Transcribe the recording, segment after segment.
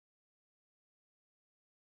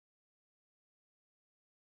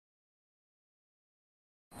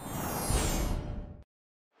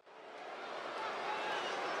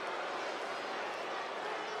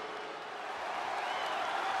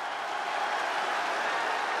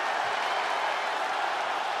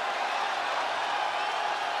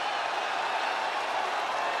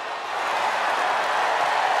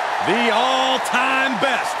the all-time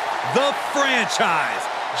best, the franchise,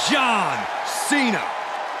 John Cena.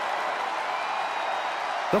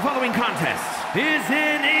 The following contest is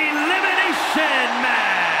an elimination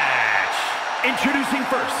match. Introducing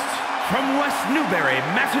first, from West Newbury,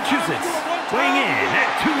 Massachusetts, weighing in at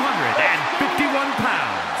 251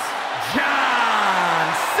 pounds, John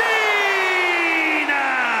Cena!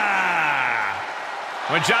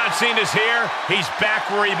 When John Cena's here, he's back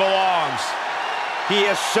where he belongs. He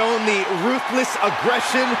has shown the ruthless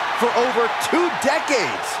aggression for over 2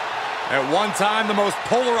 decades. At one time, the most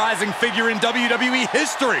polarizing figure in WWE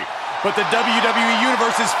history. But the WWE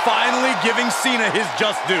Universe is finally giving Cena his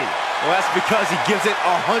just due. Well, that's because he gives it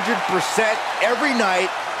 100% every night,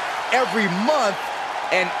 every month,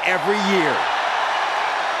 and every year.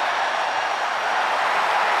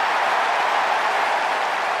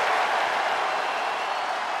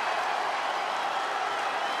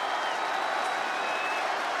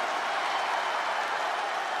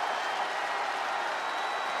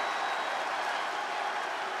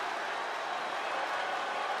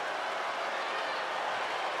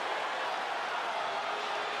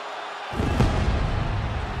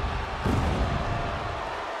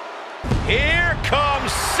 Here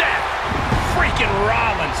comes Seth Freakin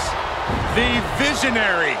Rollins. The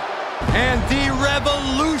visionary and the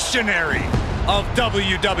revolutionary of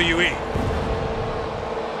WWE.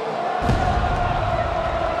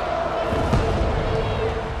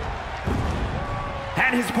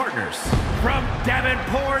 And his partners, from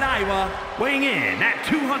Davenport, Iowa, weighing in at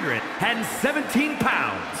 217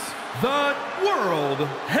 pounds, the World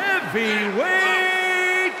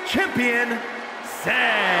Heavyweight Champion,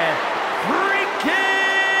 Seth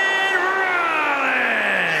Freakin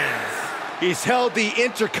Rollins! He's held the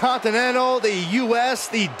Intercontinental, the US,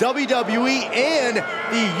 the WWE, and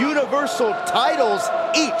the Universal titles,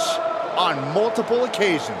 each on multiple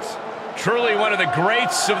occasions. Truly one of the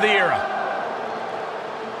greats of the era.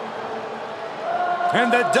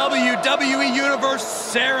 And the WWE Universe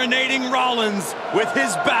serenading Rollins with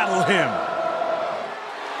his battle hymn.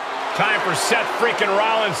 Time for Seth Freakin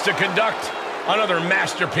Rollins to conduct another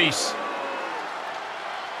masterpiece.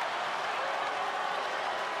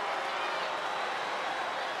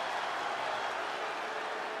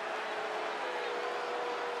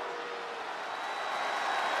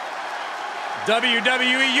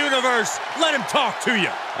 WWE Universe, let him talk to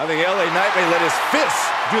you. I think LA Knight may let his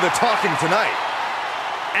fists do the talking tonight.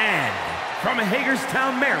 And from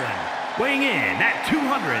Hagerstown, Maryland, weighing in at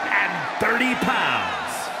 230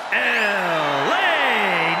 pounds, LA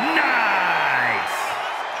Knight!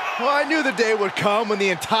 Well, I knew the day would come when the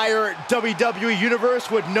entire WWE Universe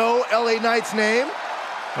would know LA Knight's name.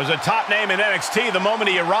 Was a top name in NXT the moment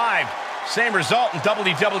he arrived. Same result in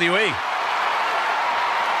WWE.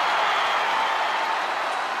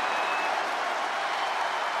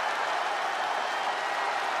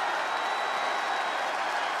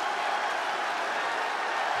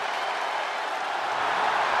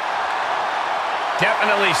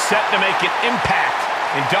 Definitely set to make an impact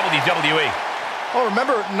in WWE. Oh,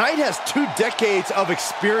 remember, Knight has 2 decades of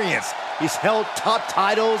experience. He's held top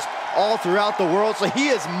titles all throughout the world, so he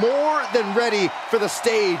is more than ready for the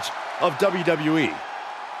stage of WWE.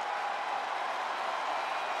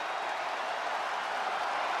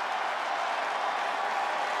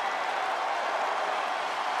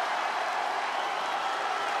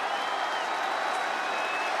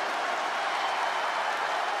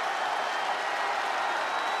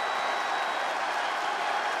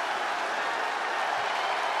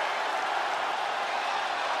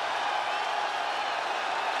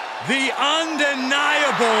 The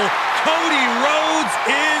undeniable Cody Rhodes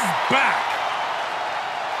is back.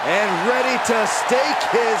 And ready to stake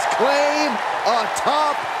his claim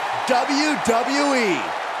atop WWE.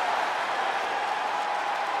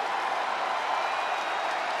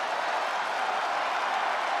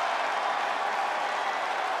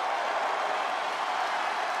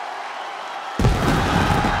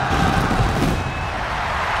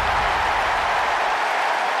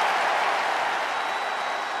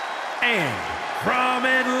 And from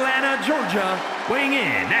Atlanta, Georgia, weighing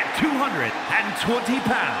in at 220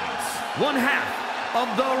 pounds, one half of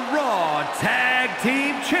the Raw Tag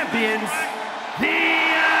Team Champions, the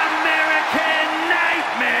American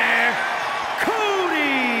Nightmare,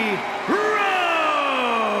 Cody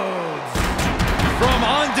Rhodes! From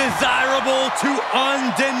undesirable to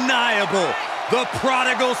undeniable, the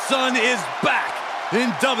prodigal son is back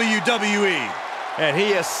in WWE. And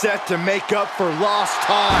he is set to make up for lost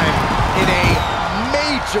time in a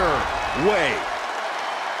major way.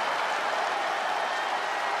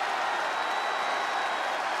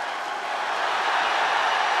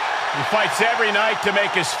 fights every night to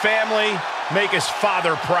make his family, make his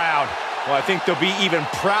father proud. Well, I think they'll be even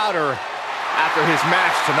prouder after his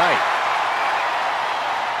match tonight.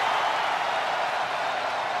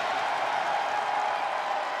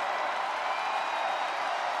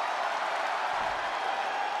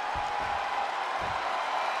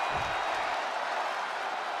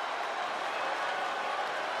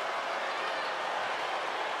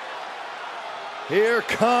 Here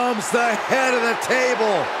comes the head of the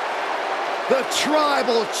table, the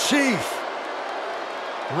tribal chief.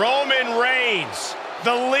 Roman Reigns,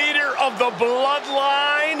 the leader of the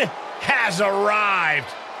bloodline, has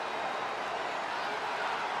arrived.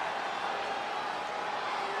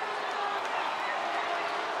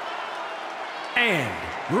 And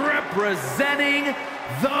representing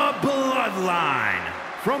the bloodline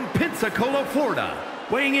from Pensacola, Florida,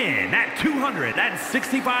 weighing in at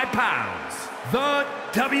 265 pounds, the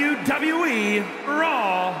WWE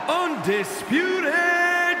Raw Undisputed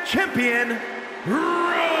Champion,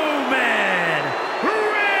 Roman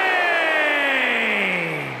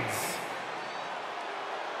Reigns.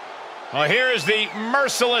 Well, here is the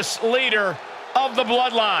merciless leader of the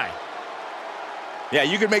bloodline. Yeah,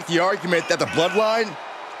 you could make the argument that the bloodline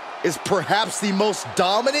is perhaps the most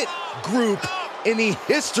dominant group in the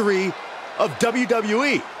history of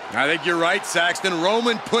WWE. I think you're right, Saxton.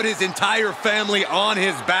 Roman put his entire family on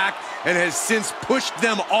his back and has since pushed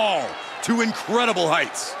them all to incredible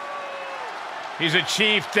heights. He's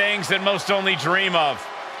achieved things that most only dream of.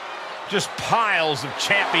 Just piles of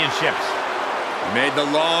championships. He made the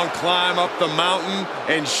long climb up the mountain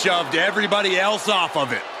and shoved everybody else off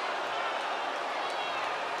of it.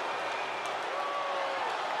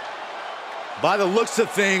 By the looks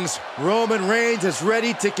of things, Roman Reigns is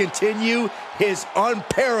ready to continue his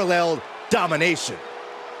unparalleled domination.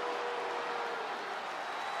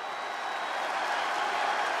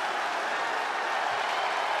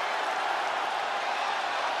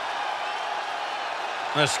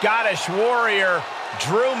 The Scottish Warrior,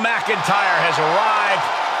 Drew McIntyre, has arrived,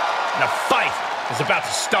 and the fight is about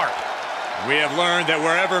to start. We have learned that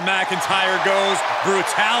wherever McIntyre goes,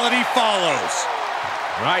 brutality follows.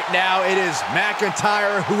 Right now, it is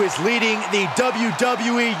McIntyre who is leading the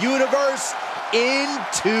WWE Universe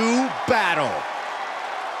into battle.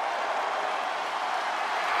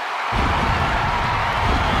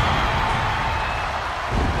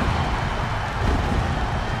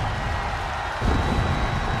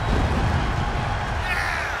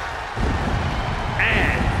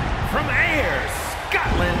 And from Ayr,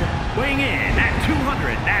 Scotland, weighing in at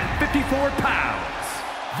 254 pounds,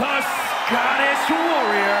 the Scottish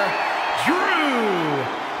Warrior, Drew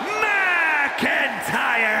McIntyre.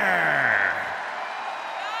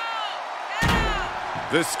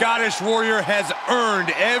 The Scottish Warrior has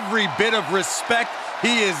earned every bit of respect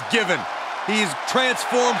he is given. He's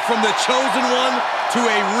transformed from the chosen one to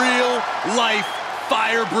a real-life,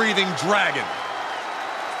 fire-breathing dragon.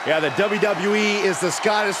 Yeah, the WWE is the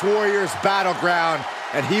Scottish Warrior's battleground,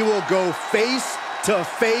 and he will go face to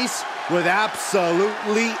face with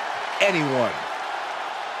absolutely anyone.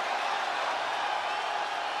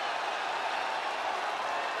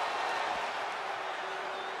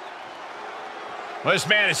 Well, this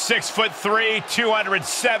man is 6'3",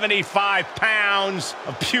 275 pounds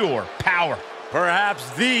of pure power. Perhaps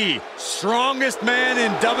the strongest man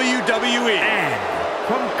in WWE. And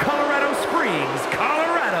from Colorado Springs,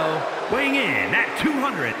 Colorado, weighing in at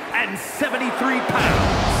 273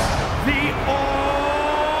 pounds, the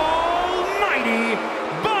almighty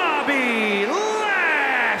Bobby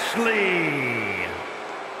Lashley.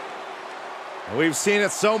 We've seen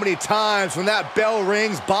it so many times. When that bell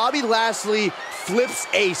rings, Bobby Lashley flips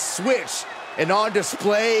a switch. And on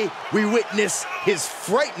display, we witness his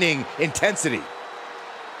frightening intensity.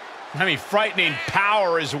 I mean, frightening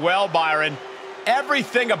power as well, Byron.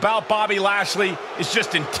 Everything about Bobby Lashley is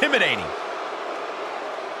just intimidating.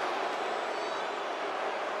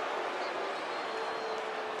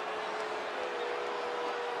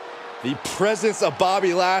 The presence of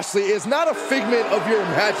Bobby Lashley is not a figment of your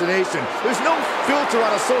imagination. There's no filter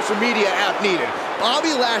on a social media app needed.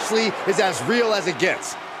 Bobby Lashley is as real as it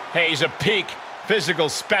gets. Hey, he's a peak physical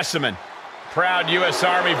specimen. Proud U.S.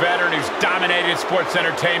 Army veteran who's dominated sports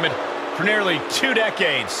entertainment for nearly 2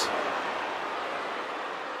 decades.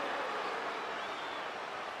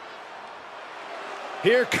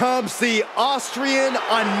 Here comes the Austrian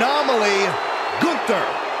anomaly, Gunther.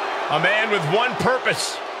 A man with one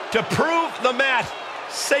purpose: to prove the mat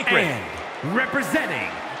sacred. And representing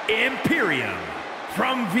Imperium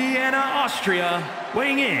from Vienna, Austria,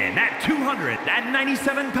 weighing in at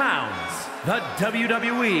 297 pounds, the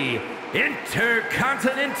WWE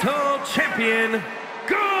Intercontinental Champion,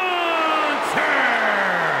 Gunther!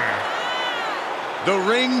 The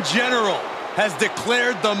ring general has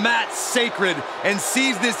declared the mat sacred and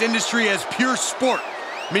sees this industry as pure sport,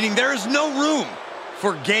 meaning there is no room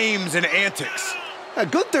for games and antics.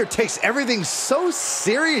 Gunther takes everything so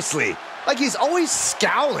seriously, like he's always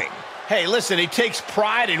scowling. Hey, listen, he takes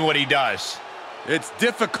pride in what he does. It's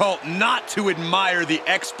difficult not to admire the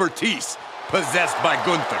expertise possessed by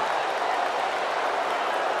Gunther.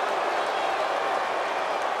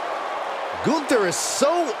 Gunther is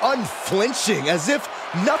so unflinching, as if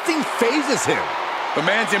nothing phases him. The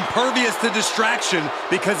man's impervious to distraction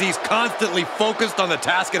because he's constantly focused on the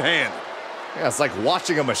task at hand. Yeah, it's like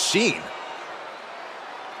watching a machine.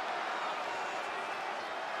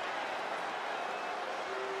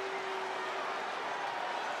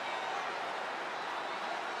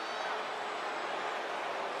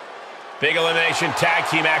 Big elimination tag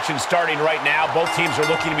team action starting right now. Both teams are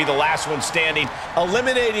looking to be the last one standing,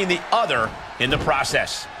 eliminating the other in the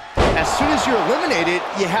process. As soon as you're eliminated,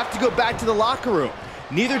 you have to go back to the locker room.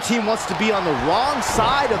 Neither team wants to be on the wrong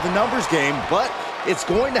side of the numbers game, but it's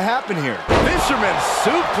going to happen here. Fisherman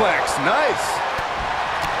suplex, nice.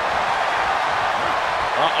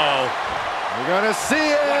 Uh-oh. We're gonna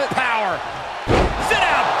see it. Power. Sit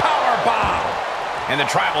down, power bomb. And the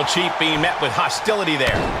tribal chief being met with hostility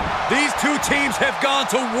there. These two teams have gone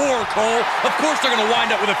to war, Cole. Of course they're going to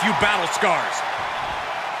wind up with a few battle scars.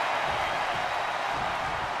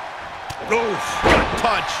 Oof, gut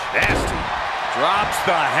punch. Nasty. Drops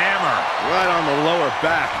the hammer. Right on the lower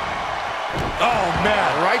back. Oh, man.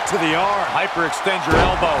 Right to the arm. Hyperextend your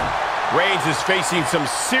elbow. Reigns is facing some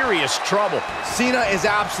serious trouble. Cena is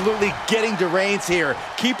absolutely getting to Reigns here,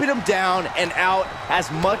 keeping him down and out as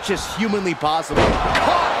much as humanly possible.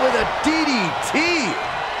 Caught with a DDT.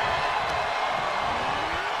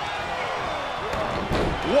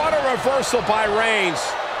 What a reversal by Reigns.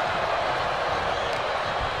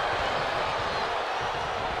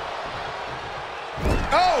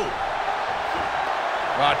 Oh!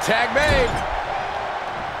 Tag made.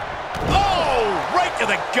 Oh, right to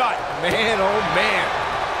the gut. Man, oh man.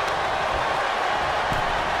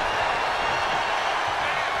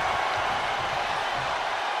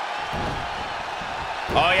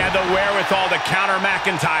 Oh, he had the wherewithal to counter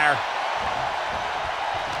McIntyre.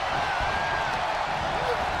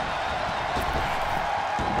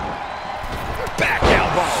 Back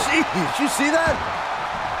elbow. Jeez, did you see that?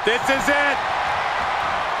 This is it.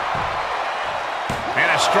 And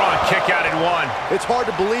a strong kick out in one. It's hard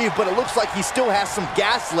to believe, but it looks like he still has some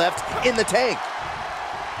gas left in the tank.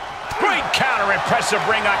 Great counter, impressive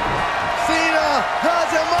ring up. Cena has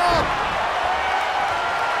him up.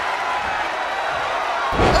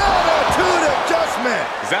 Attitude adjustment.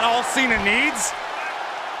 Is that all Cena needs?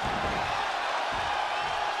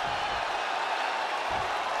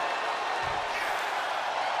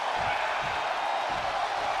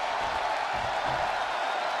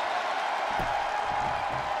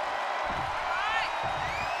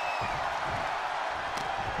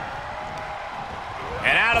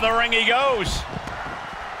 And out of the ring he goes.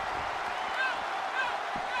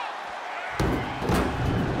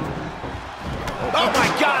 Oh my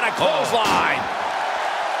God, a clothesline.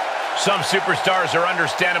 Some superstars are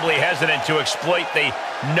understandably hesitant to exploit the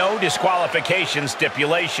no disqualification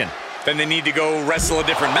stipulation. Then they need to go wrestle a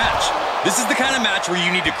different match. This is the kind of match where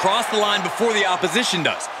you need to cross the line before the opposition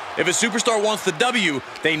does. If a superstar wants the W,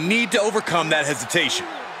 they need to overcome that hesitation.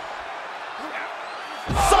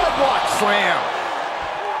 Sidewalk slam.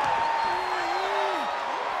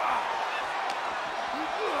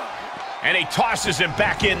 And he tosses him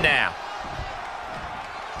back in now.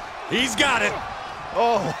 He's got it.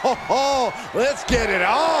 Oh, ho, ho. Let's get it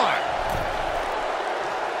on.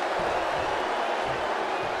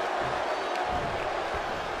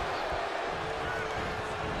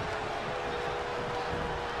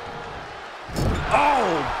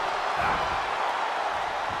 Oh!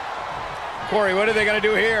 Corey, what are they going to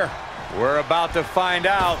do here? We're about to find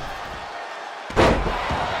out.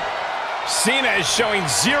 Cena is showing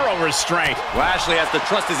zero restraint. Lashley has to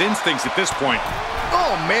trust his instincts at this point.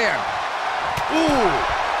 Oh, man. Ooh.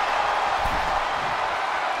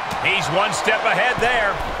 He's one step ahead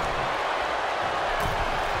there.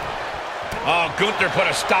 Oh, Gunther put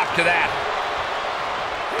a stop to that.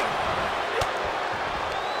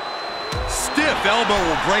 Stiff elbow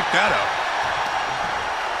will break that up.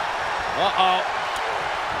 Uh-oh.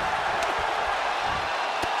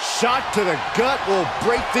 Shot to the gut will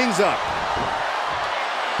break things up.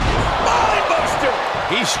 Mindbuster!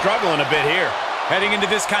 He's struggling a bit here. Heading into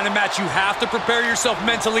this kind of match, you have to prepare yourself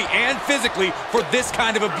mentally and physically for this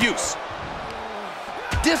kind of abuse.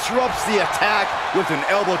 Disrupts the attack with an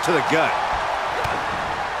elbow to the gut.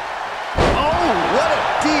 Oh, what a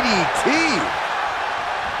DDT!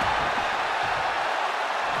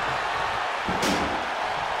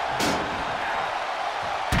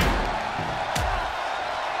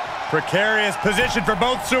 Precarious position for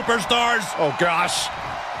both superstars. Oh, gosh.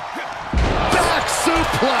 Back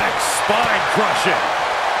suplex. Spine crushing.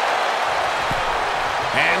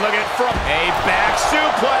 And look at it from a back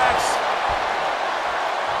suplex.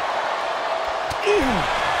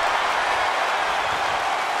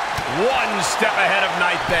 One step ahead of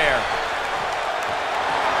Knight there.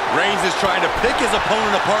 Reigns is trying to pick his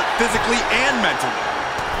opponent apart physically and mentally.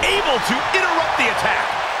 Able to interrupt the attack.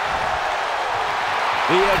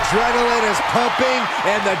 The adrenaline is pumping,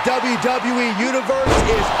 and the WWE Universe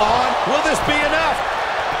is on. Will this be enough?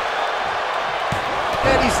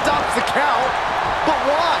 And he stops the count, but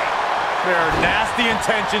why? There are nasty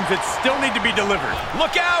intentions that still need to be delivered.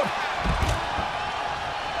 Look out!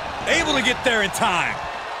 Able to get there in time.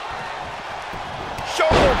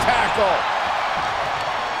 Shoulder tackle.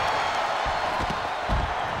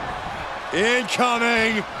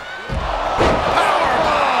 Incoming.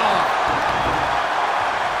 Powerbomb.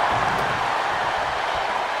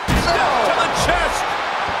 Step to the chest.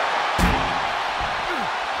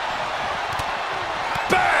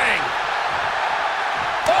 Bang.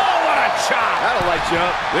 Oh, what a chop. That'll light you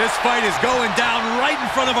up. This fight is going down right in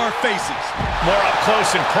front of our faces. More up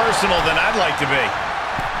close and personal than I'd like to be.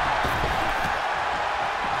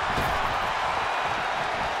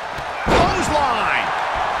 Clothesline.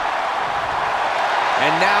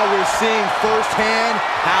 And now we're seeing firsthand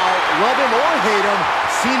how, love him or hate him,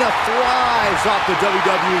 Cena thrives off the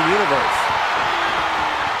WWE Universe.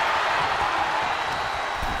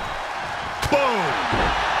 Boom.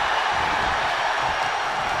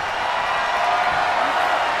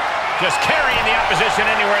 Just carrying the opposition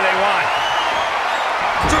anywhere they want.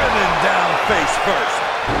 Driven down face first.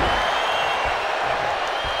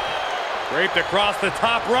 Draped across the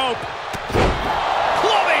top rope.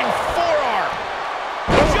 Clubbing forearm.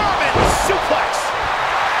 German suplex.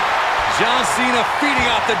 John Cena feeding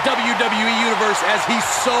off the WWE Universe as he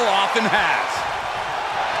so often has.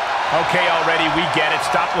 Okay, already, we get it.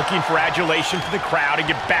 Stop looking for adulation from the crowd and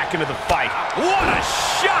get back into the fight. What a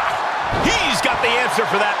shot! He's got the answer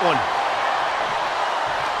for that one.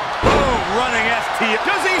 Boom, running ST.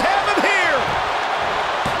 Does he have him here?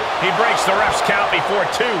 He breaks the ref's count before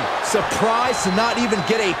 2. Surprised to not even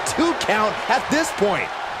get a 2 count at this point.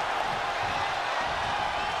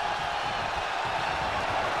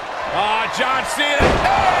 John Cena.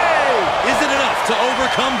 Hey! Is it enough to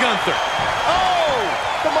overcome Gunther? Oh!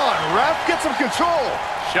 Come on, ref, get some control.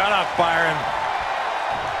 Shut up, Byron.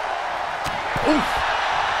 Oof.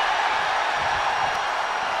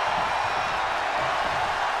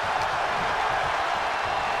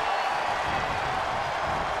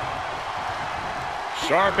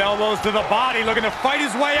 Sharp elbows to the body, looking to fight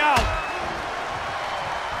his way out.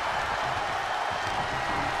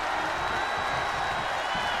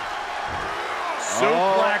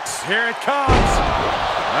 Suplex, here it comes.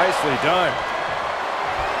 Nicely done.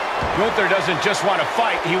 Gunther doesn't just want to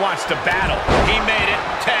fight, he wants to battle. He made it,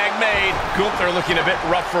 tag made. Gunther looking a bit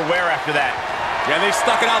rough for wear after that. Yeah, they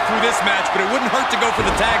stuck it out through this match, but it wouldn't hurt to go for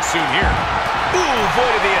the tag soon here. Ooh,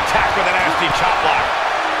 avoided the attack with a nasty chop block.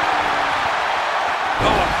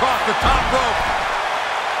 Oh, across the top rope.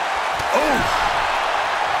 Oh.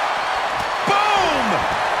 Boom!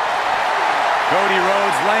 Cody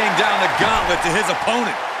Rhodes laying down the gauntlet to his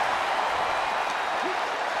opponent.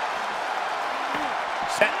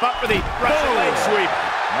 Set up for the Russian leg sweep.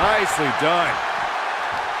 Nicely done.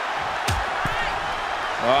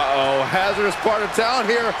 Uh-oh, hazardous part of town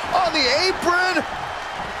here on the apron.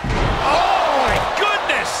 Oh, my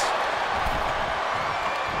goodness!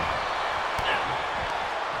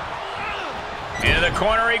 Into the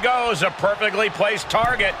corner he goes, a perfectly placed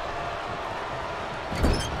target.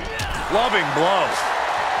 Clubbing blow.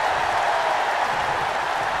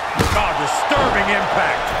 Oh, disturbing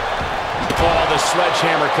impact. Oh, the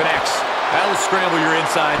sledgehammer connects. That'll scramble your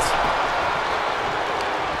insides.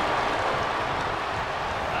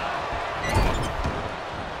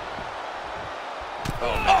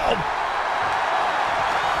 Oh!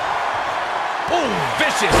 Oh,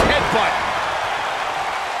 vicious headbutt.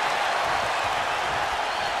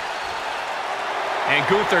 And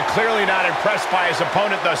Gunther clearly not impressed by his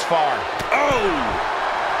opponent thus far. Oh!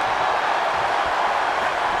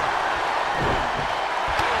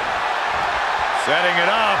 Setting it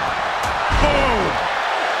up. Boom!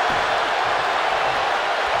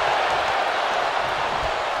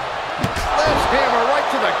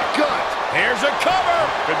 Here's a cover.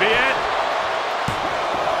 Could be it.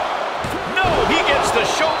 No, he gets the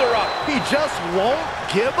shoulder up. He just won't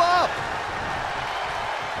give up.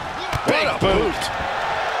 Big boot.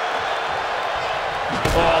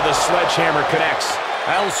 Oh, the sledgehammer connects.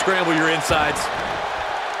 That'll scramble your insides.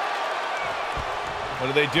 What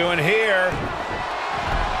are they doing here?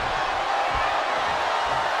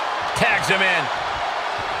 Tags him in.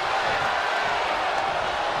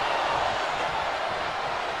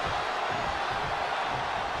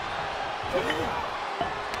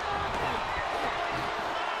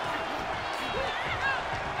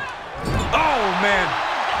 Oh, man.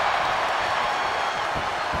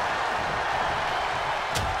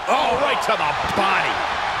 Oh, right to the body.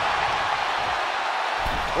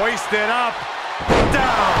 Hoisted up.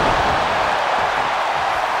 Down.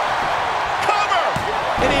 Cover!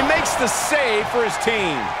 And he makes the save for his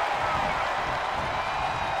team.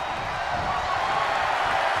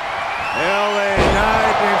 LA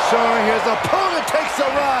Knight and showing his opponent takes a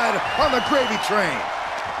ride on the gravy train.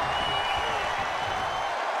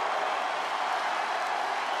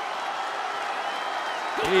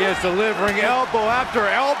 He is delivering elbow after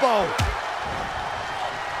elbow.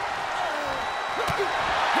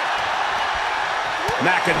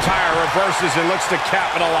 McIntyre reverses and looks to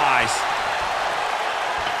capitalize.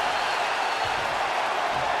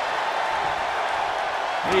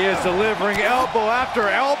 He is delivering elbow after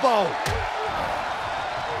elbow.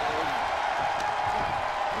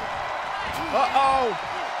 Uh-oh.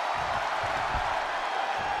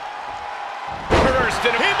 Reversed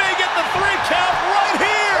it. He may get the 3 count right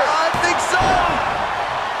here. I think so.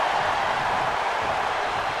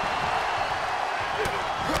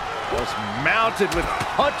 Was mounted with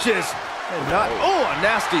punches and not, oh, a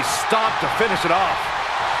nasty stop to finish it off.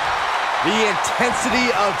 The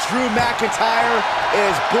intensity of Drew McIntyre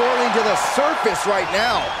is boiling to the surface right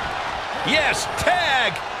now. Yes,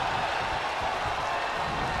 tag.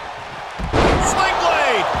 Sling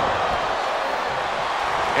blade.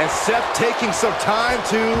 And Seth taking some time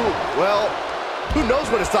to, well, who knows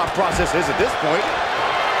what his thought process is at this point.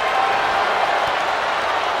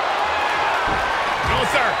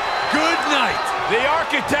 Gunther. Good night. The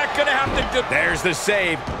architect gonna have to do. There's the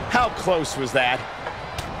save. How close was that?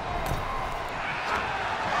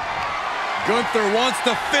 Gunther wants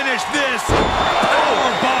to finish this.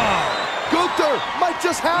 Powerbomb. Gunther might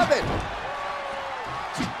just have it.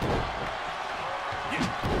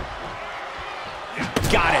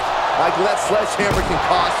 Got it. Michael, that sledgehammer can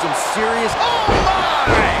cause some serious... Oh,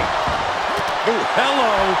 my! Oh,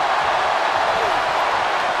 hello.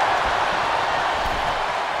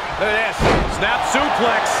 Look at this. Snap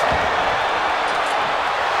suplex.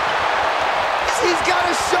 He's got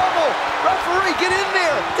a shovel. Referee, get in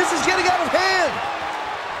there. This is getting out of hand.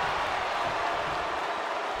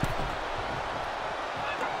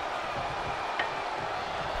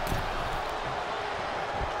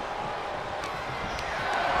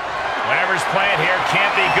 Whatever's playing here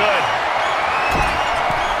can't be good.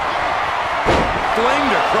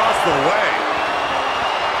 Flinged across the way.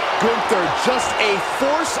 Gunther, just a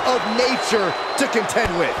force of nature to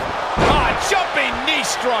contend with. Ah, jumping knee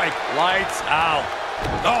strike. Lights out.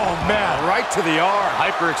 Oh, man, right to the arm.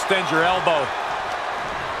 Hyperextend your elbow.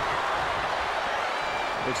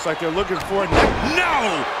 Looks like they're looking for a neck.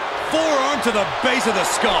 No! Forearm to the base of the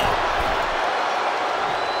skull.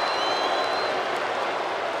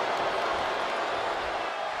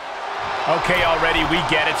 Okay, already, we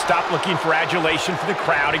get it. Stop looking for adulation for the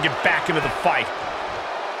crowd and get back into the fight.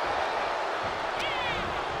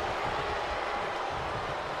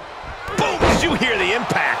 Boom! Did you hear the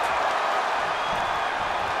impact?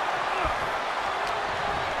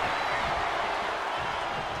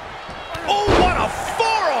 Oh, what a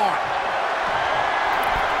forearm!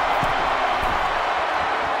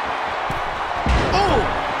 Oh!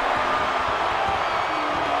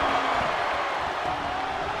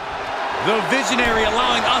 The visionary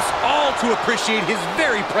allowing us all to appreciate his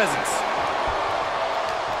very presence.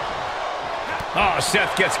 Oh,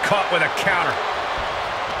 Seth gets caught with a counter.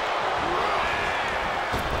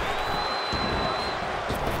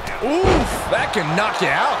 Oof, that can knock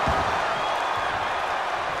you out.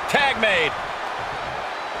 Tag made.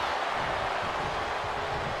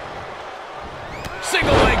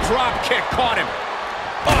 Single leg drop kick caught him.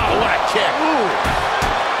 Oh, what a kick. Ooh.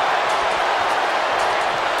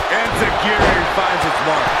 Enziguri finds its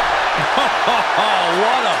mark. Oh,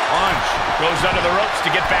 what a punch. Goes under the ropes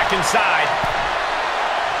to get back inside.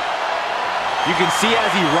 You can see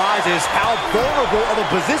as he rises how vulnerable of a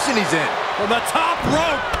position he's in. From the top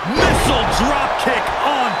rope, missile drop kick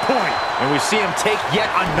on point. And we see him take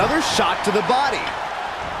yet another shot to the body.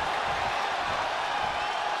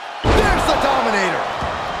 Dominator.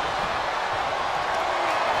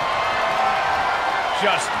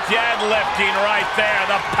 Just deadlifting right there.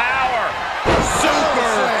 The power.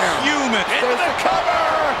 Superhuman. There's the cover.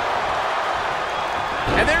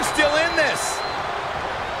 And they're still in this.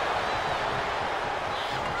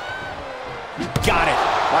 Got it.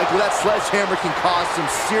 Michael, that sledgehammer can cause some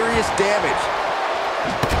serious damage.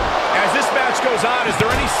 As this match goes on, is there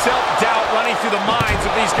any self-doubt running through the minds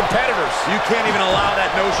of these competitors? You can't even allow that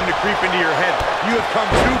notion to creep into your head. You have come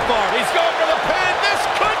too far. He's going for the pin. This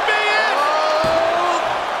could be it.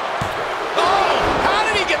 Oh, how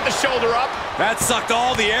did he get the shoulder up? That sucked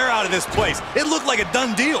all the air out of this place. It looked like a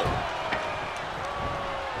done deal.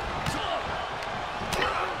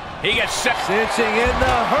 He gets set. Cinching in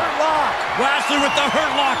the hurt lock. Lashley with the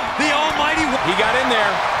hurt lock. The almighty. He got in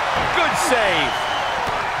there. Good save.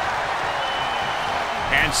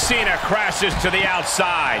 And Cena crashes to the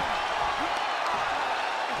outside.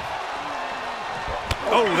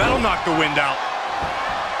 Oh, that'll knock the wind out.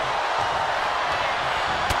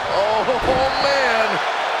 Oh, man.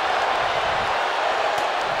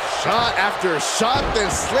 Shot after shot,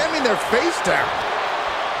 then slamming their face down.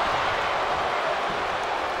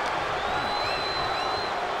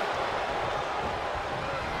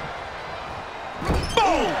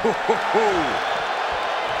 Boom!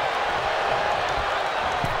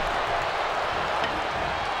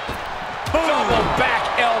 Double back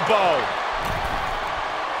elbow.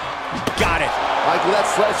 Got it. Michael, that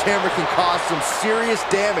sledgehammer can cause some serious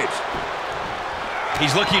damage.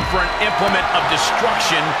 He's looking for an implement of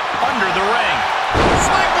destruction under the ring.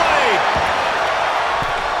 Sling blade.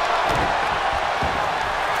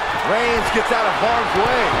 Reigns gets out of harm's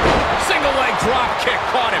way. Single leg drop kick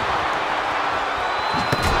caught him.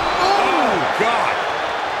 Oh, God.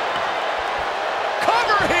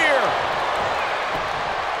 Cover here.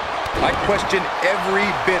 I question every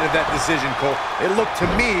bit of that decision, Cole. It looked to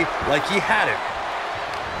me like he had it.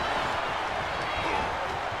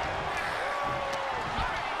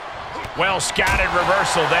 Well scouted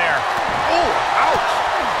reversal there. Oh, ouch!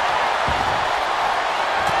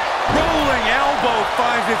 Rolling elbow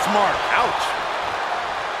finds its mark. Ouch!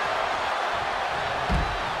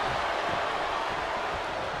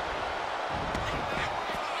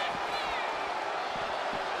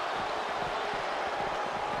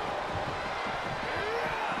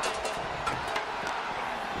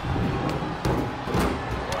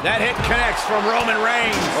 That hit connects from Roman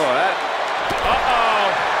Reigns. Oh, that. Uh-oh.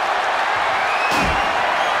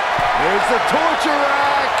 There's the torture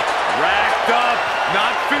rack. Racked up,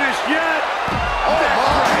 not finished yet. Oh,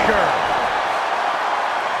 Backbreaker.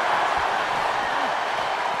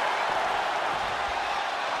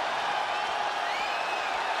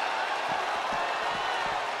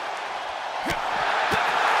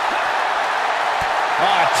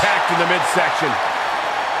 Attacked in the midsection.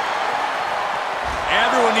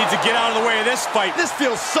 Everyone needs to get out of the way of this fight. This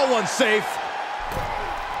feels so unsafe.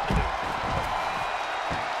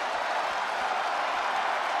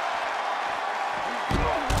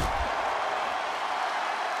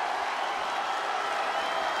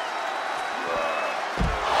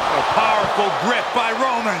 A powerful grip by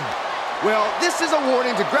Roman. Well, this is a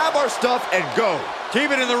warning to grab our stuff and go.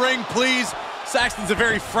 Keep it in the ring, please. Saxton's a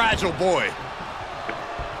very fragile boy.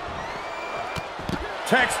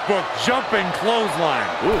 Textbook jumping clothesline.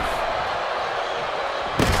 Oof.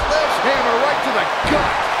 Sledgehammer right to the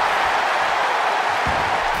gut.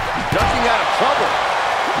 Ducking out of trouble.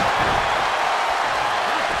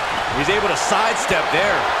 He's able to sidestep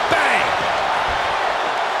there. Bang!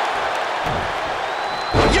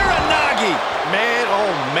 Uranagi! Man,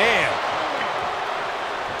 oh man.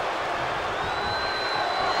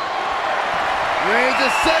 Reigns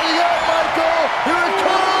is setting up, Michael. Here it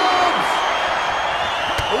comes.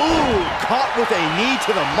 Ooh, caught with a knee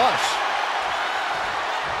to the mush.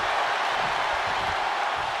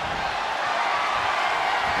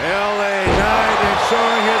 LA Knight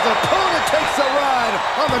ensuring his opponent takes a ride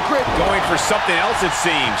on the grip. Going for something else, it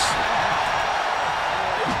seems.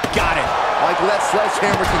 Got it. Michael, that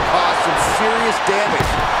sledgehammer can cause some serious damage.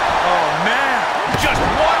 Oh, man. Just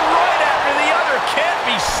one right after the other. Can't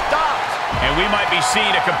be stopped. And we might be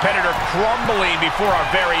seeing a competitor crumbling before our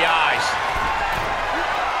very eyes.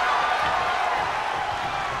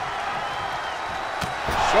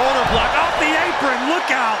 Shoulder block off the apron. Look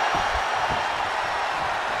out.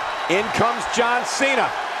 In comes John Cena.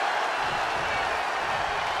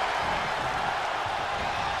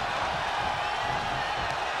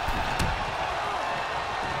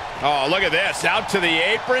 Oh, look at this. Out to the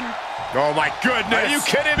apron. Oh, my goodness. Are you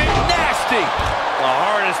kidding me? Nasty. The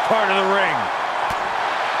hardest part of the ring.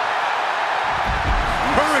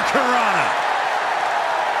 Hurricanrana.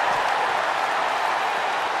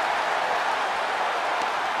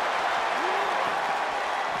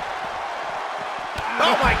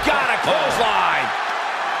 Oh my God, a clothesline.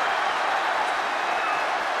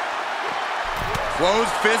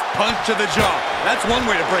 Closed fist punch to the jaw. That's one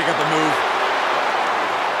way to break up a move.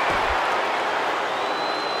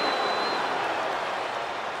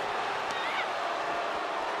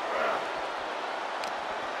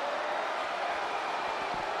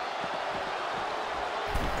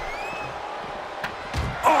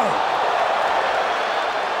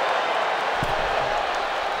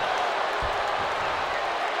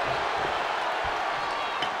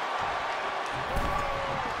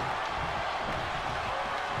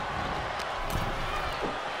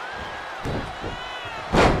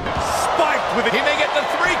 He may get the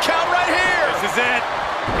 3 count right here. This is it.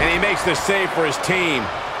 And he makes the save for his team.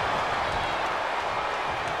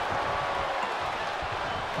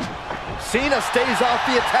 Cena stays off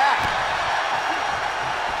the attack.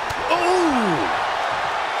 Ooh.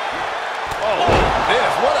 Oh,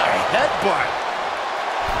 what a headbutt.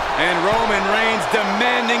 And Roman Reigns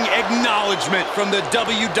demanding acknowledgement from the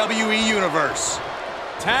WWE Universe.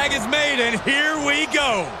 Tag is made, and here we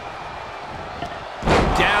go.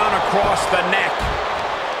 Down across the neck.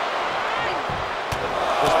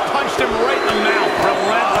 Just punched him right in the mouth.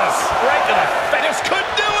 Relentless. Right to the face. Just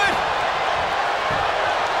couldn't do it.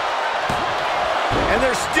 And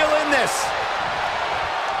they're still in this.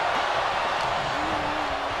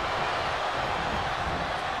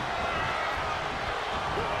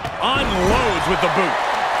 Unloads with the boot.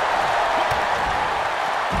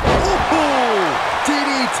 Ooh,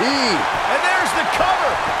 DDT. And there's the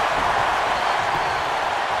cover.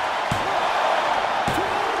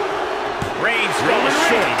 Reigns goes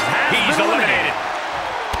short. He's eliminated.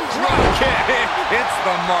 Drop kick. Hits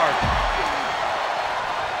the mark.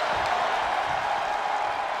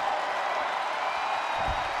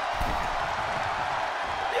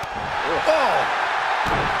 Oh.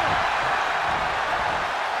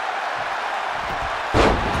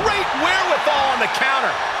 Great wherewithal on the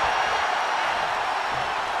counter.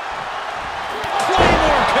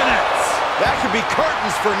 Claymore connects. That could be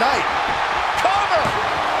curtains for night. Cover.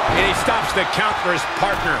 And he stops the count for his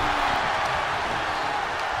partner.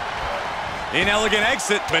 Inelegant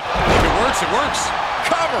exit, but if it works, it works.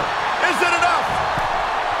 Cover. Is it enough?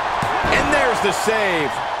 And there's the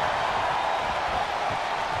save.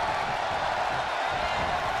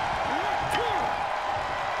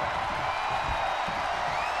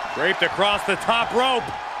 Draped across the top rope.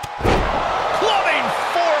 Clubbing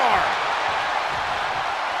forearm.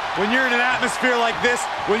 When you're in an atmosphere like this,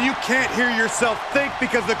 when you can't hear yourself think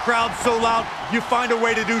because the crowd's so loud, you find a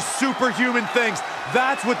way to do superhuman things.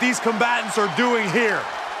 That's what these combatants are doing here.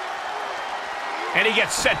 And he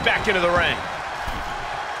gets set back into the ring.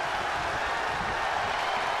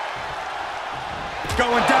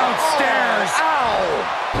 Going downstairs. Oh, ow.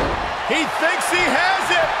 He thinks he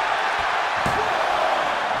has it.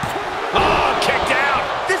 Oh, kicked out.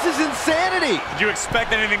 This is insanity. Did you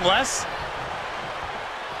expect anything less?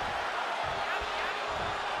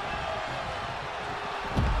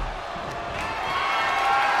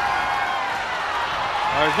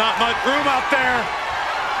 There's not much room out there.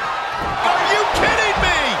 Are you kidding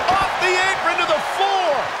me? Off the apron to the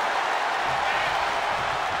floor.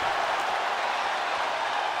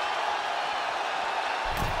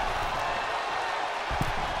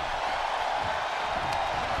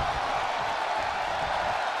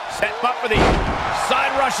 Set up for the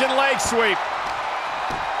Side Russian leg sweep.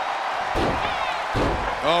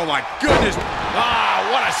 Oh my goodness. Ah,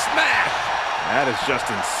 what a smash. That is just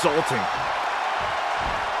insulting.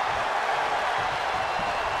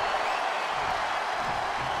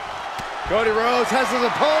 Cody Rhodes has his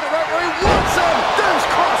opponent right where he wants him. There's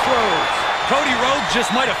Crossroads. Cody Rhodes just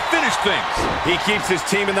might have finished things. He keeps his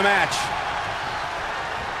team in the match.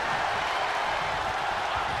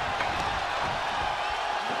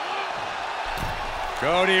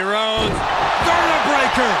 Cody Rhodes,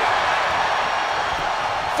 Vertebreaker.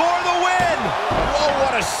 For the win. Oh,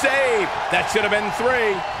 what a save. That should have been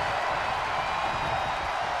 3.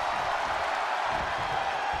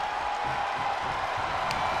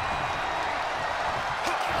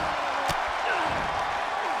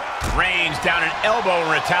 Reigns down an elbow in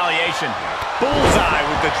retaliation. Bullseye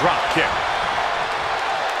with the drop kick.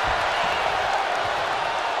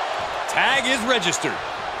 Tag is registered.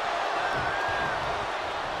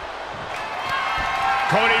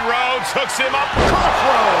 Cody Rhodes hooks him up.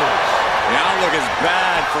 Crossroads. The outlook is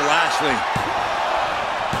bad for Lashley.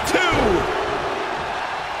 2.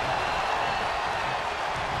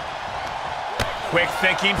 Quick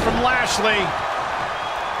thinking from Lashley.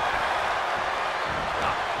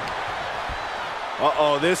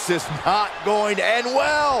 Uh-oh, this is not going to end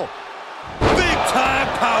well. Big-time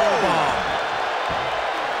powerbomb.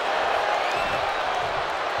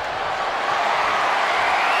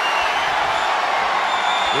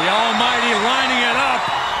 The Almighty lining it up.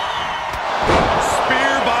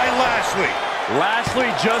 Spear by Lashley.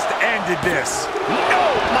 Lashley just ended this.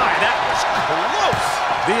 Oh, my, that was close.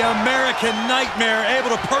 The American Nightmare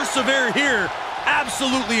able to persevere here.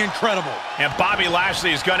 Absolutely incredible. And Bobby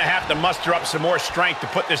Lashley is going to have to muster up some more strength to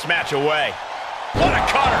put this match away. What a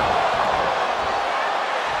cutter.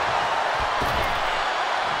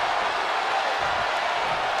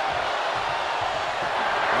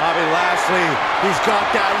 Bobby Lashley, he's got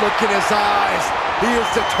that look in his eyes. He is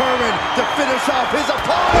determined to finish off his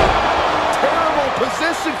opponent. Terrible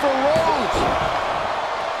position for Rhodes.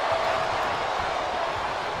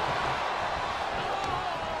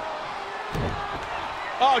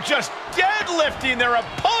 Oh, just deadlifting their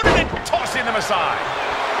opponent and tossing them aside.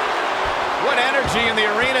 What energy in the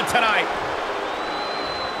arena tonight.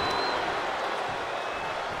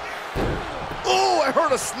 Oh, I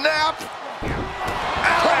heard a snap.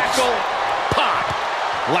 Crackle, pop.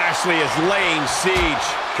 Lashley is laying siege.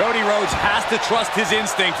 Cody Rhodes has to trust his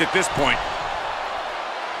instincts at this point.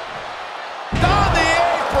 On the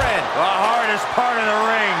apron. The hardest part of the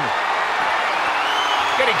ring.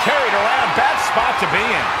 Getting carried around, bad spot to be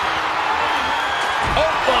in.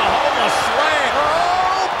 Oklahoma slam.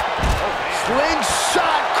 Oh!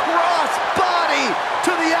 Slingshot cross body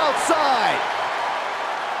to the outside.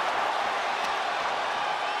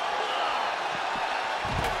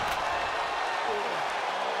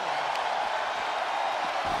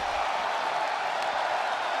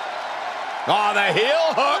 Oh, the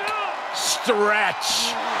heel hook.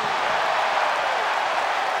 Stretch.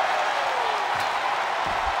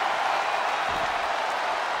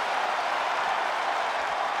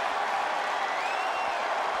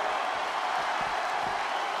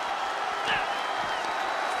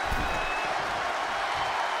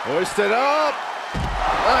 Hoisted up.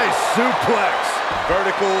 Nice suplex.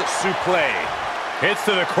 Vertical suplex. Hits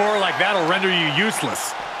to the core like that'll render you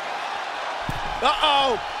useless.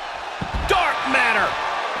 Uh-oh. Dark matter.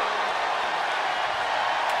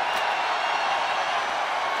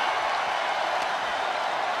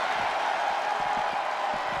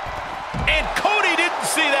 And Cody didn't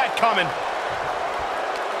see that coming.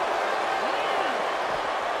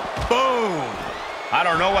 Boom. I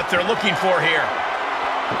don't know what they're looking for here.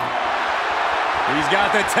 He's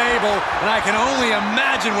got the table, and I can only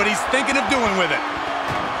imagine what he's thinking of doing with it.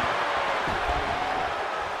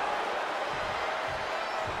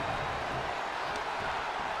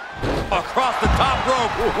 Across the top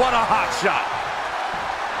rope. What a hot shot.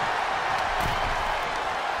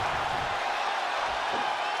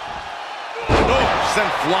 Oh,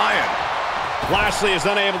 sent flying. Lashley is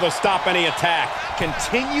unable to stop any attack.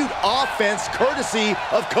 Continued offense courtesy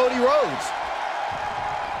of Cody Rhodes.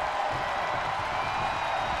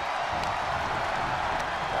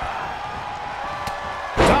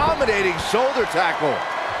 Dominating shoulder tackle.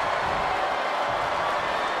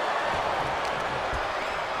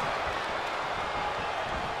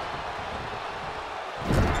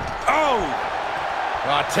 Oh!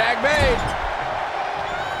 Tag made.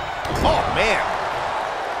 Oh, man.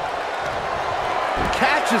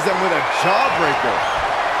 Catches them with a jawbreaker.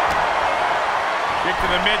 Kick to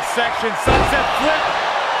the midsection, sunset flip.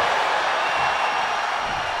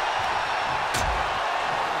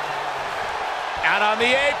 Out on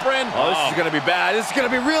the apron. Oh, this is going to be bad. This is going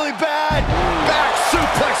to be really bad. Back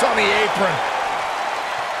suplex on the apron.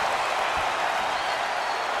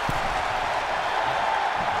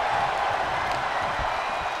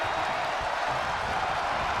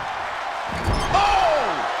 Oh!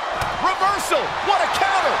 Reversal. What a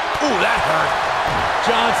counter. Ooh, that hurt.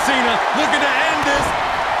 John Cena looking to end this.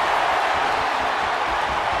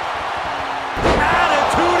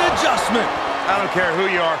 Attitude adjustment. I don't care who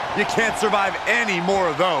you are, you can't survive any more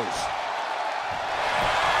of those.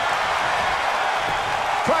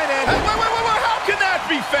 Try and end it. Wait, how can that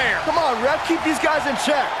be fair? Come on, ref, keep these guys in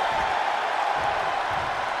check.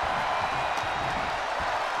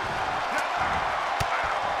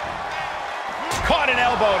 Caught an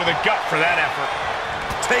elbow to the gut for that effort.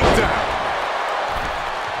 Takedown.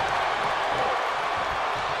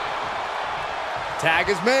 Tag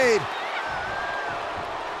is made.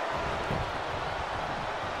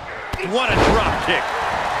 What a drop kick.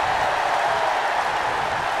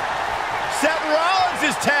 Seth Rollins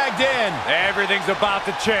is tagged in. Everything's about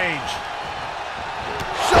to change.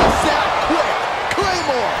 Shuts out quick.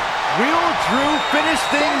 Claymore. Will Drew finish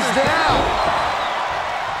things now?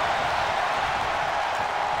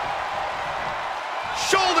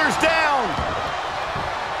 Shoulders down.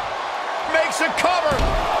 Makes a cover.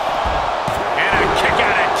 And a kick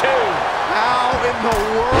out at 2. How in the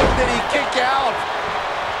world did he kick out?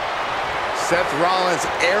 Seth Rollins'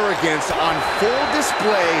 arrogance on full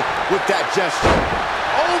display with that gesture.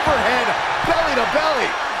 Overhead, belly to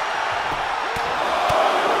belly.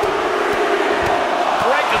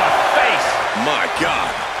 Right to the face. My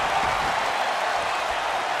God.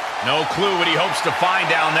 No clue what he hopes to find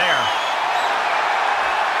down there.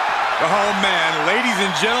 Oh, man. Ladies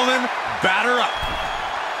and gentlemen, batter up.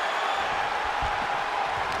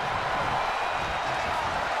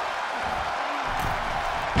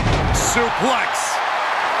 Suplex.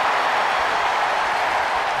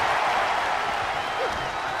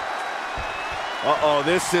 Uh-oh,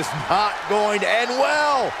 this is not going to end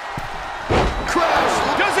well. Crash.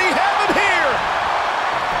 Does he have him here?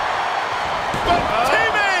 But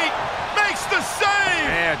teammate makes the save.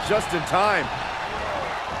 Man, just in time.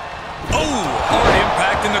 Oh, hard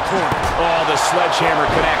impact in the corner. Oh, the sledgehammer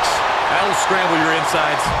connects. That'll scramble your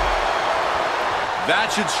insides.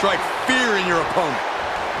 That should strike fear in your opponent.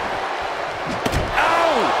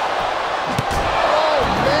 Ow! Oh,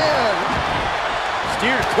 man.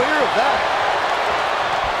 Steered clear of that.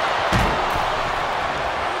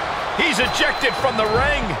 He's ejected from the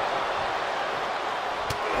ring.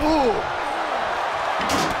 Ooh.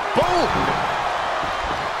 Boom.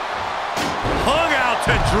 Hung out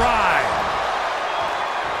to dry.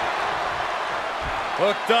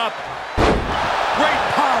 Hooked up. Great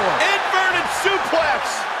power. Inverted suplex.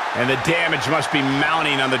 And the damage must be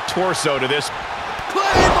mounting on the torso to this.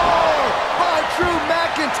 Claymore by Drew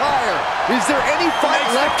McIntyre. Is there any fight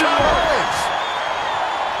left in Rollins?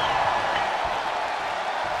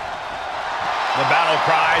 The battle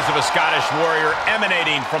cries of a Scottish warrior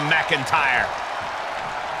emanating from McIntyre.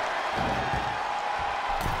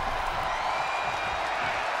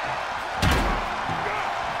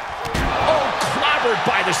 Oh, clobbered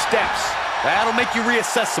by the steps. That'll make you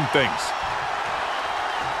reassess some things.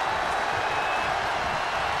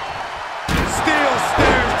 Steel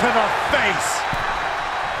stairs to the face.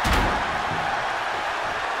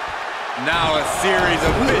 Now a series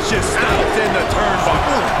of vicious stomps in the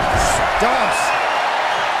turnbuckle. Stomps.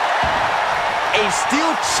 A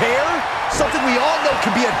steel chair? Something we all know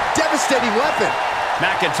can be a devastating weapon.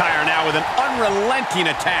 McIntyre now with an unrelenting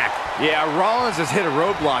attack. Yeah, Rollins has hit a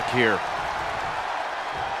roadblock here.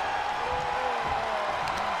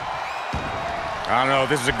 I don't know if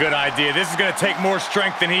this is a good idea. This is going to take more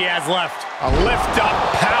strength than he has left. A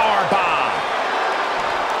lift-up power bomb.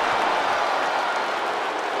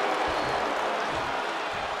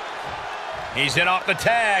 He's in off the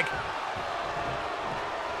tag.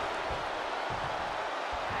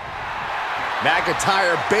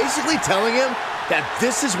 McIntyre basically telling him that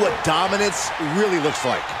this is what dominance really looks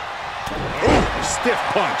like. Ooh, stiff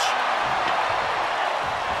punch.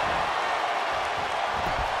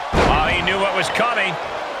 Oh, he knew what was coming.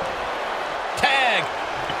 Tag.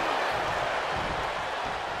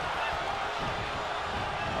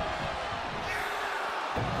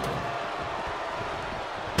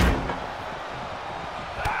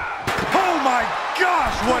 Oh my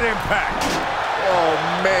gosh, what impact! Oh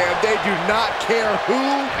man, they do not care who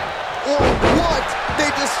or what they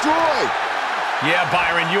destroy. Yeah,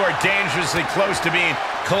 Byron, you are dangerously close to being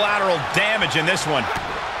collateral damage in this one.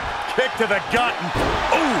 Kick to the gut.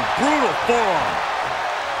 Ooh, brutal forearm.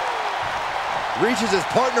 Reaches his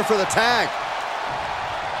partner for the tag.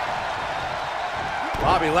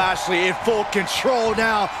 Bobby Lashley in full control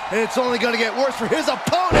now, and it's only going to get worse for his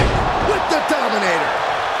opponent with the Dominator.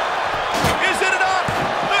 Is it enough?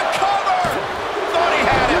 The cover! Thought he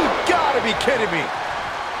had it. You gotta be kidding me.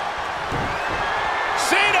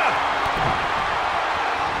 Cena!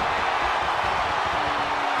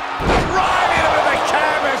 Driving him in the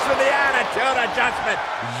canvas with the attitude adjustment.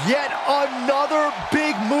 Yet another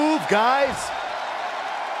big move, guys.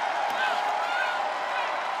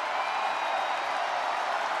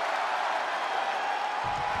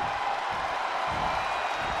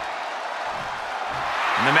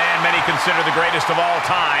 And the man many consider the greatest of all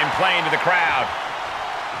time playing to the crowd.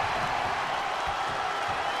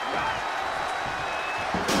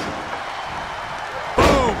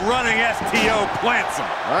 Boom, running STO plants him.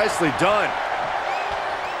 Nicely done.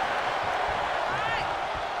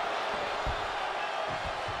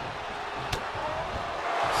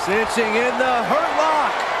 Cinching in the hurt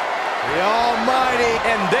lock. The almighty.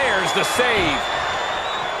 And there's the save.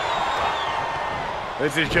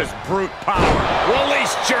 This is just brute power.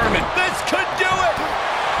 Release German. This could do it.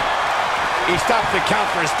 He stops the count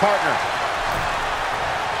for his partner.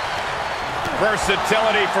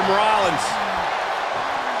 Versatility from Rollins.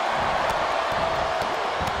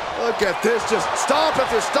 Look at this, just stop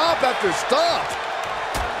after stop after stop.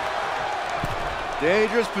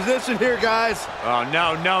 Dangerous position here, guys. Oh,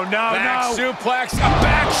 no, no, no, Back no. suplex, a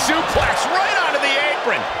back suplex right onto the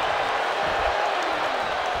apron.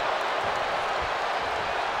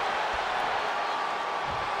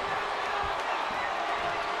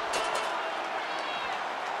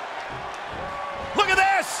 Look at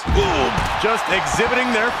this! Boom! Just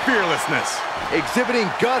exhibiting their fearlessness. Exhibiting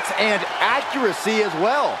guts and accuracy as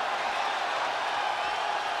well.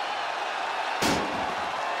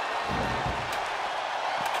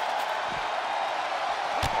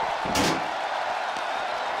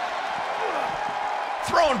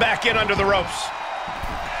 Thrown back in under the ropes.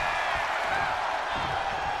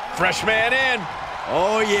 Fresh man in.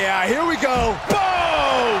 Oh yeah, here we go.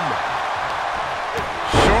 Boom!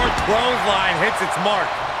 Short clothesline hits its mark.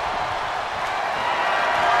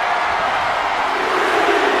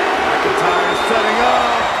 McIntyre setting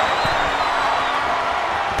up.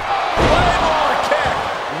 Claymore kick.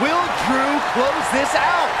 Will Drew close this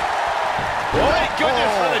out? Thank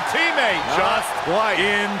goodness for the teammate. Just quite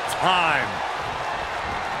in time.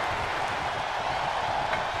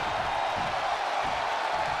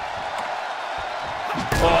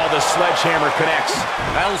 Oh, the sledgehammer connects.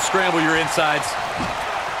 That'll scramble your insides.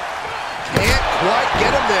 Can't quite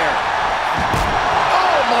get him there.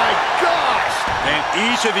 Oh, my gosh! And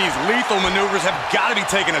each of these lethal maneuvers have got to be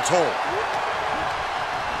taking a toll.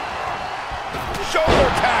 Shoulder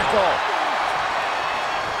tackle.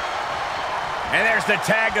 And there's the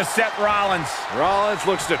tag to Seth Rollins. Rollins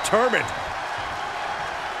looks determined.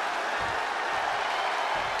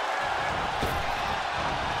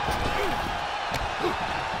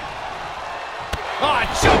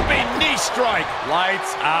 Jumping knee strike.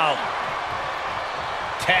 Lights out.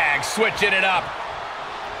 Tag, switching it up.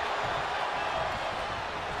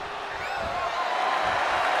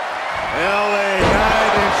 LA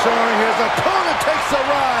Knight ensuring his opponent takes a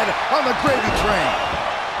ride on the gravy train.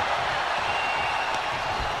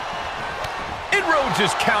 And Rhodes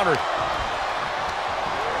is countered.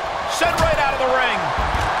 Sent right out of the ring.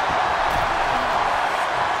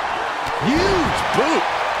 Huge boot.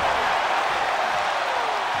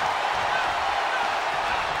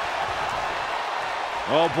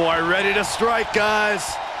 Oh boy, ready to strike, guys.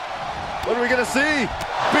 What are we gonna see?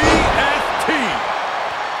 BFT.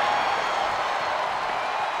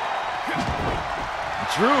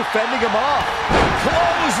 Drew fending him off.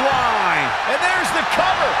 Clothesline. And there's the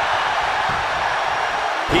cover.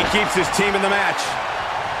 He keeps his team in the match.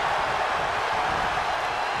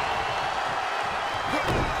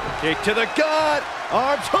 Kick to the gut.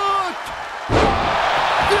 Arms hooked.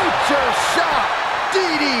 Future shot.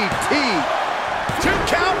 DDT. 2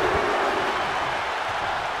 count.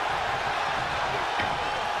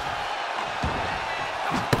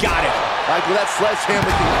 Got it. Michael, that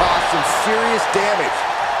sledgehammer can cause some serious damage.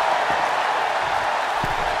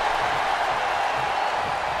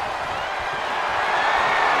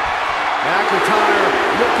 McIntyre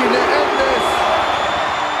looking to end this.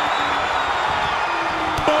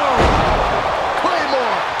 Boom.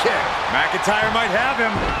 Claymore kick. McIntyre might have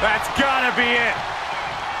him. That's gotta be it.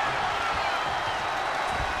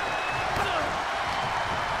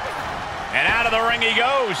 And out of the ring he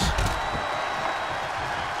goes.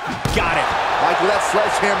 Got it. Michael, that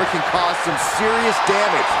sledgehammer can cause some serious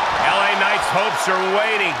damage. LA Knight's hopes are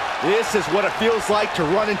waiting. This is what it feels like to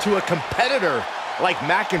run into a competitor like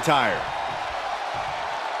McIntyre.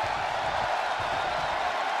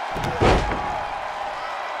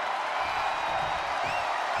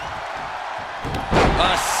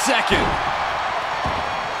 A second.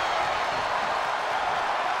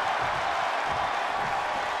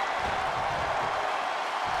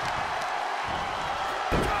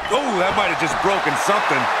 Oh, that might have just broken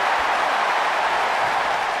something.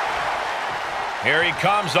 Here he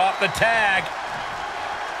comes off the tag.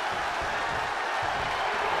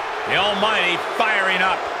 The Almighty firing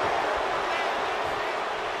up.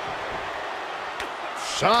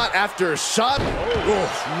 Shot after shot. Oh,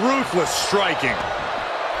 ruthless striking.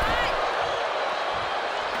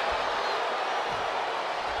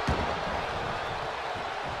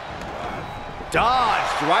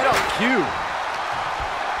 Dodged right on cue.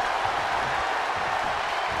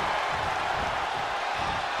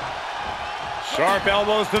 Sharp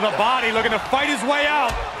elbows to the body, looking to fight his way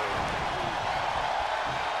out.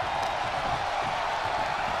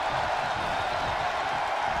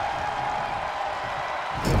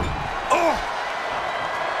 Oh!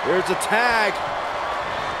 There's a tag.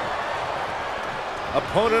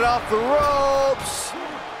 Opponent off the ropes.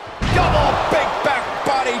 Double big back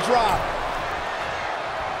body drop.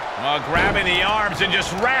 Grabbing the arms and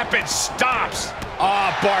just rapid stomps.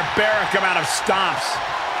 Oh, barbaric amount of stomps.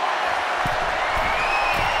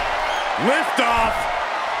 Lift off.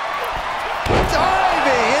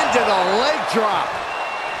 Diving into the leg drop.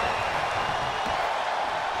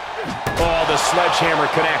 Oh, the sledgehammer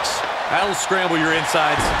connects. That'll scramble your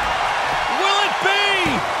insides. Will it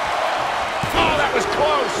be? Oh, that was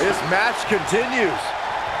close. This match continues.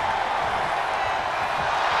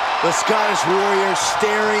 The Scottish Warrior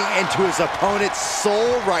staring into his opponent's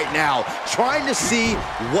soul right now, trying to see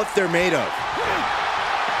what they're made of.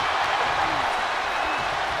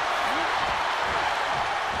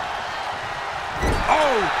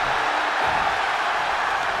 Oh!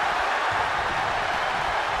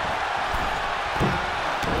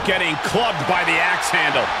 Getting clubbed by the axe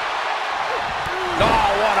handle. Oh,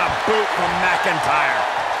 what a boot from McIntyre.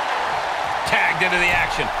 Tagged into the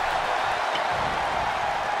action.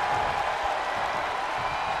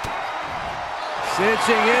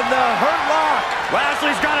 Cinching in the hurt lock.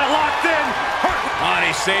 Lashley's got it locked in. Oh, and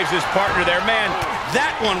he saves his partner there. Man,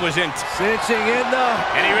 that one was in. Cinching in the...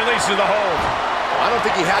 And he releases the hold. I don't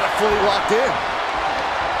think he had it fully locked in.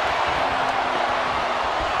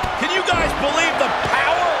 Can you guys believe the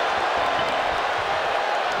power?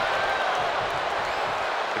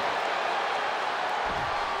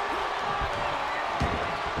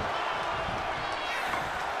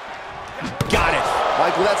 Got it.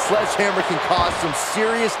 Michael, that sledgehammer can cause some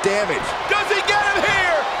serious damage. Does he get him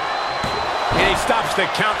here? And he stops the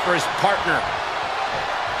count for his partner.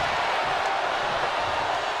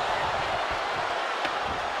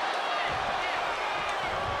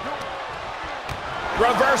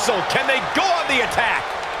 Reversal. Can they go on the attack?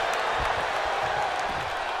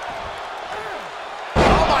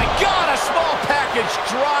 Oh my God, a small package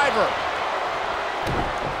driver.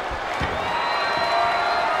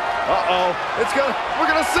 Uh-oh. We're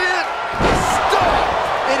gonna see it. Stop!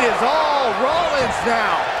 It is all Rollins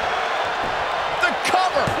now. The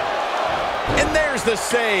cover. And there's the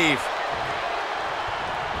save.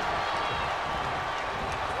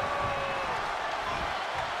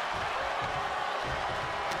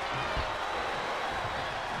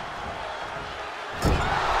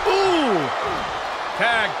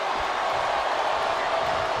 Tag.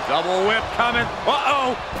 Double whip coming.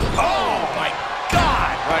 Uh-oh. Oh, my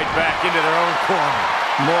God. Right back into their own corner.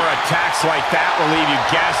 More attacks like that will leave you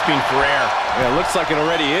gasping for air. Yeah, it looks like it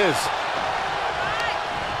already is.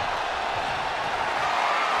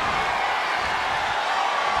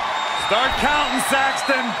 Start counting,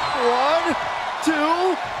 Saxton. 1,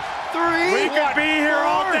 2, 3. We could be here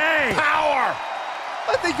all day. Power.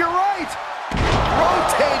 I think you're right.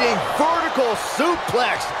 Rotating vertical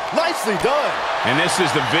suplex. Nicely done. And this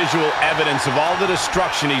is the visual evidence of all the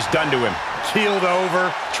destruction he's done to him. Keeled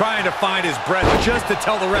over, trying to find his breath just to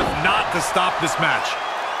tell the ref not to stop this match.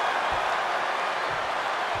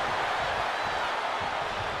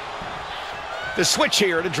 The switch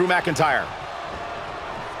here to Drew McIntyre.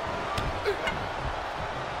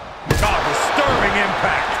 Oh, disturbing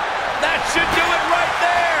impact. That should do it right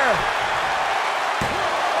there.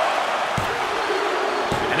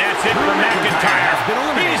 And that's it for McIntyre.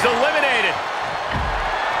 He's eliminated.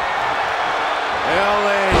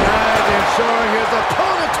 LA Knight ensuring his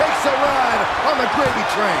opponent takes a ride on the gravy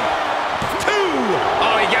train. 2.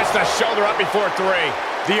 Oh, he gets the shoulder up before 3.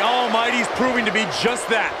 The Almighty's proving to be just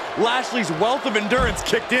that. Lashley's wealth of endurance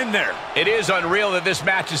kicked in there. It is unreal that this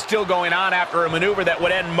match is still going on after a maneuver that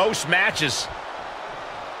would end most matches.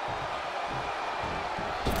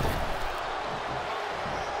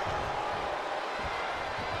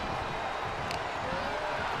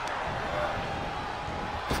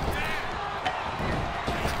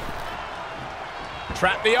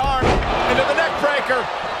 Trap the arm into the neck breaker.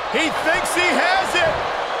 He thinks he has it.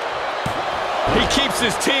 He keeps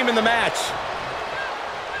his team in the match.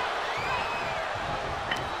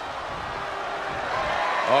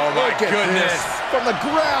 Oh my Look at goodness. this. From the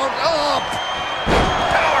ground up.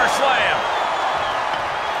 Power slam.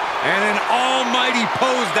 And an almighty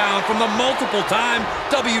pose down from the multiple-time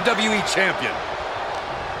WWE champion.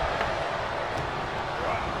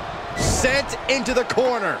 Sent into the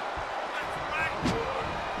corner.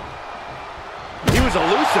 He was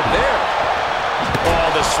elusive there.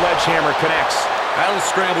 Oh, the sledgehammer connects. That'll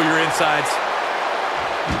scramble your insides.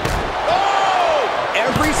 Oh!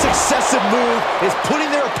 Every successive move is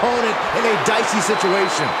putting their opponent in a dicey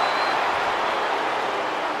situation.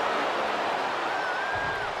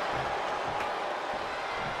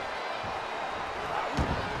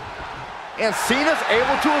 And Cena's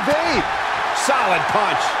able to evade. Solid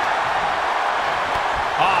punch.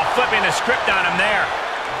 Oh, flipping the script on him there.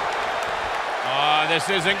 Oh, this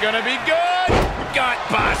isn't going to be good. Gut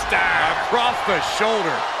buster. Across the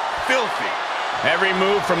shoulder. Filthy. Every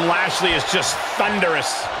move from Lashley is just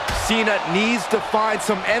thunderous. Cena needs to find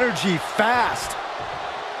some energy fast.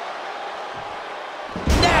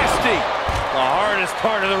 Nasty! The hardest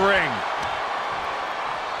part of the ring.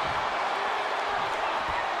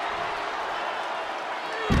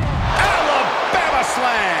 Alabama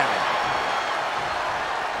slam!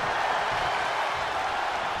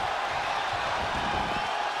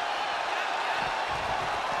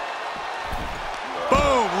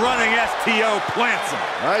 Boom! Running STO plants him.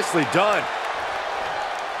 Nicely done.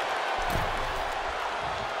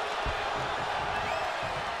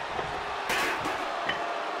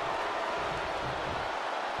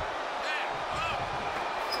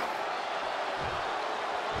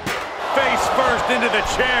 Face first into the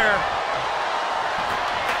chair.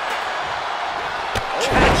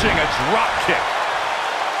 Catching a drop kick.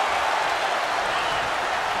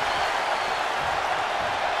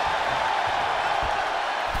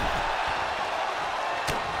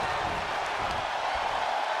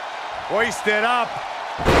 Hoisted up.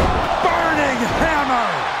 Burning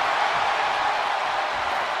hammer.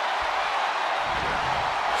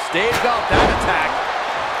 Staved off that attack.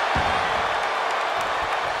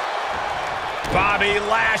 Bobby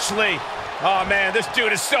Lashley. Oh, man, this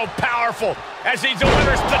dude is so powerful as he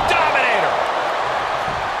delivers the Dominator.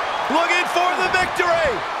 Looking for the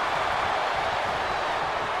victory.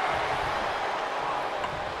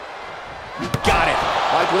 Got it.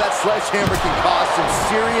 Michael, that sledgehammer can cause some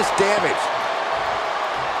serious damage.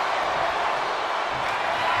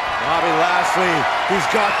 Bobby Lashley, he's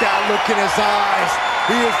got that look in his eyes.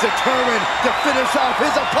 He is determined to finish off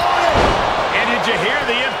his opponent. And did you hear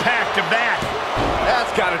the impact of that?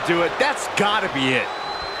 That's got to do it. That's got to be it.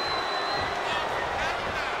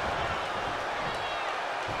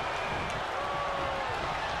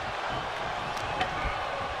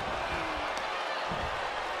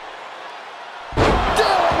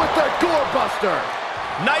 Down with the doorbuster.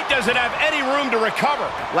 Knight doesn't have any room to recover.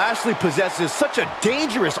 Lashley possesses such a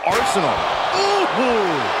dangerous arsenal.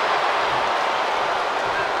 Ooh.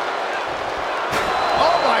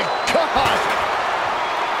 Oh, my gosh.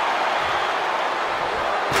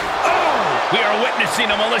 We are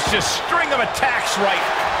witnessing a malicious string of attacks right.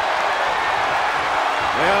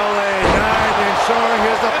 LA Knight ensuring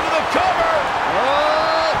his into the cover.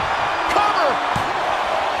 Cover.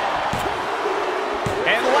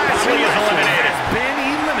 And Lashley is eliminated.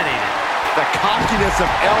 Been eliminated. The cockiness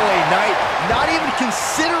of LA Knight, not even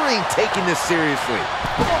considering taking this seriously.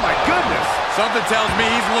 Oh, my goodness. Something tells me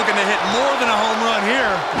he's looking to hit more than a home run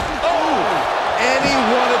here. Oh! Any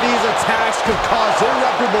one of these attacks could cause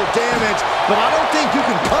irreparable damage, but I don't think you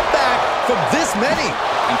can come back from this many.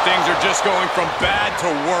 And things are just going from bad to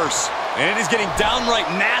worse. And it is getting downright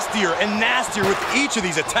nastier and nastier with each of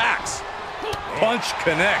these attacks. Punch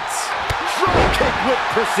connects. Drop kick with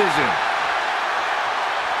precision.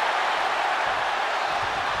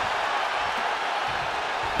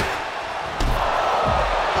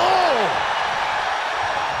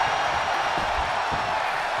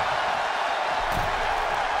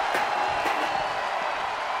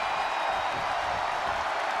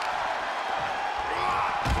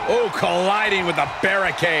 Oh, colliding with the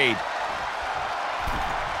barricade.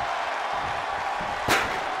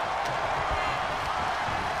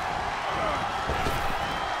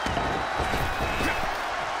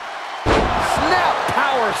 Snap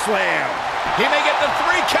power slam. He may get the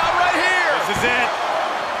 3 count right here. This is it.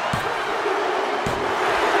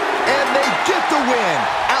 And they get the win.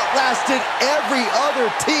 Outlasted every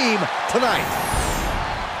other team tonight.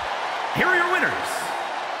 Here are your winners.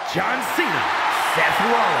 John Cena, Seth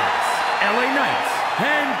Rollins, LA Knight,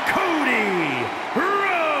 and Cody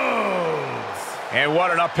Rhodes. And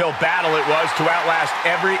what an uphill battle it was to outlast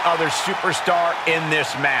every other superstar in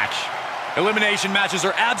this match. Elimination matches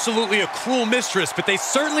are absolutely a cruel mistress, but they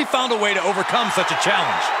certainly found a way to overcome such a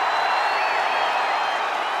challenge.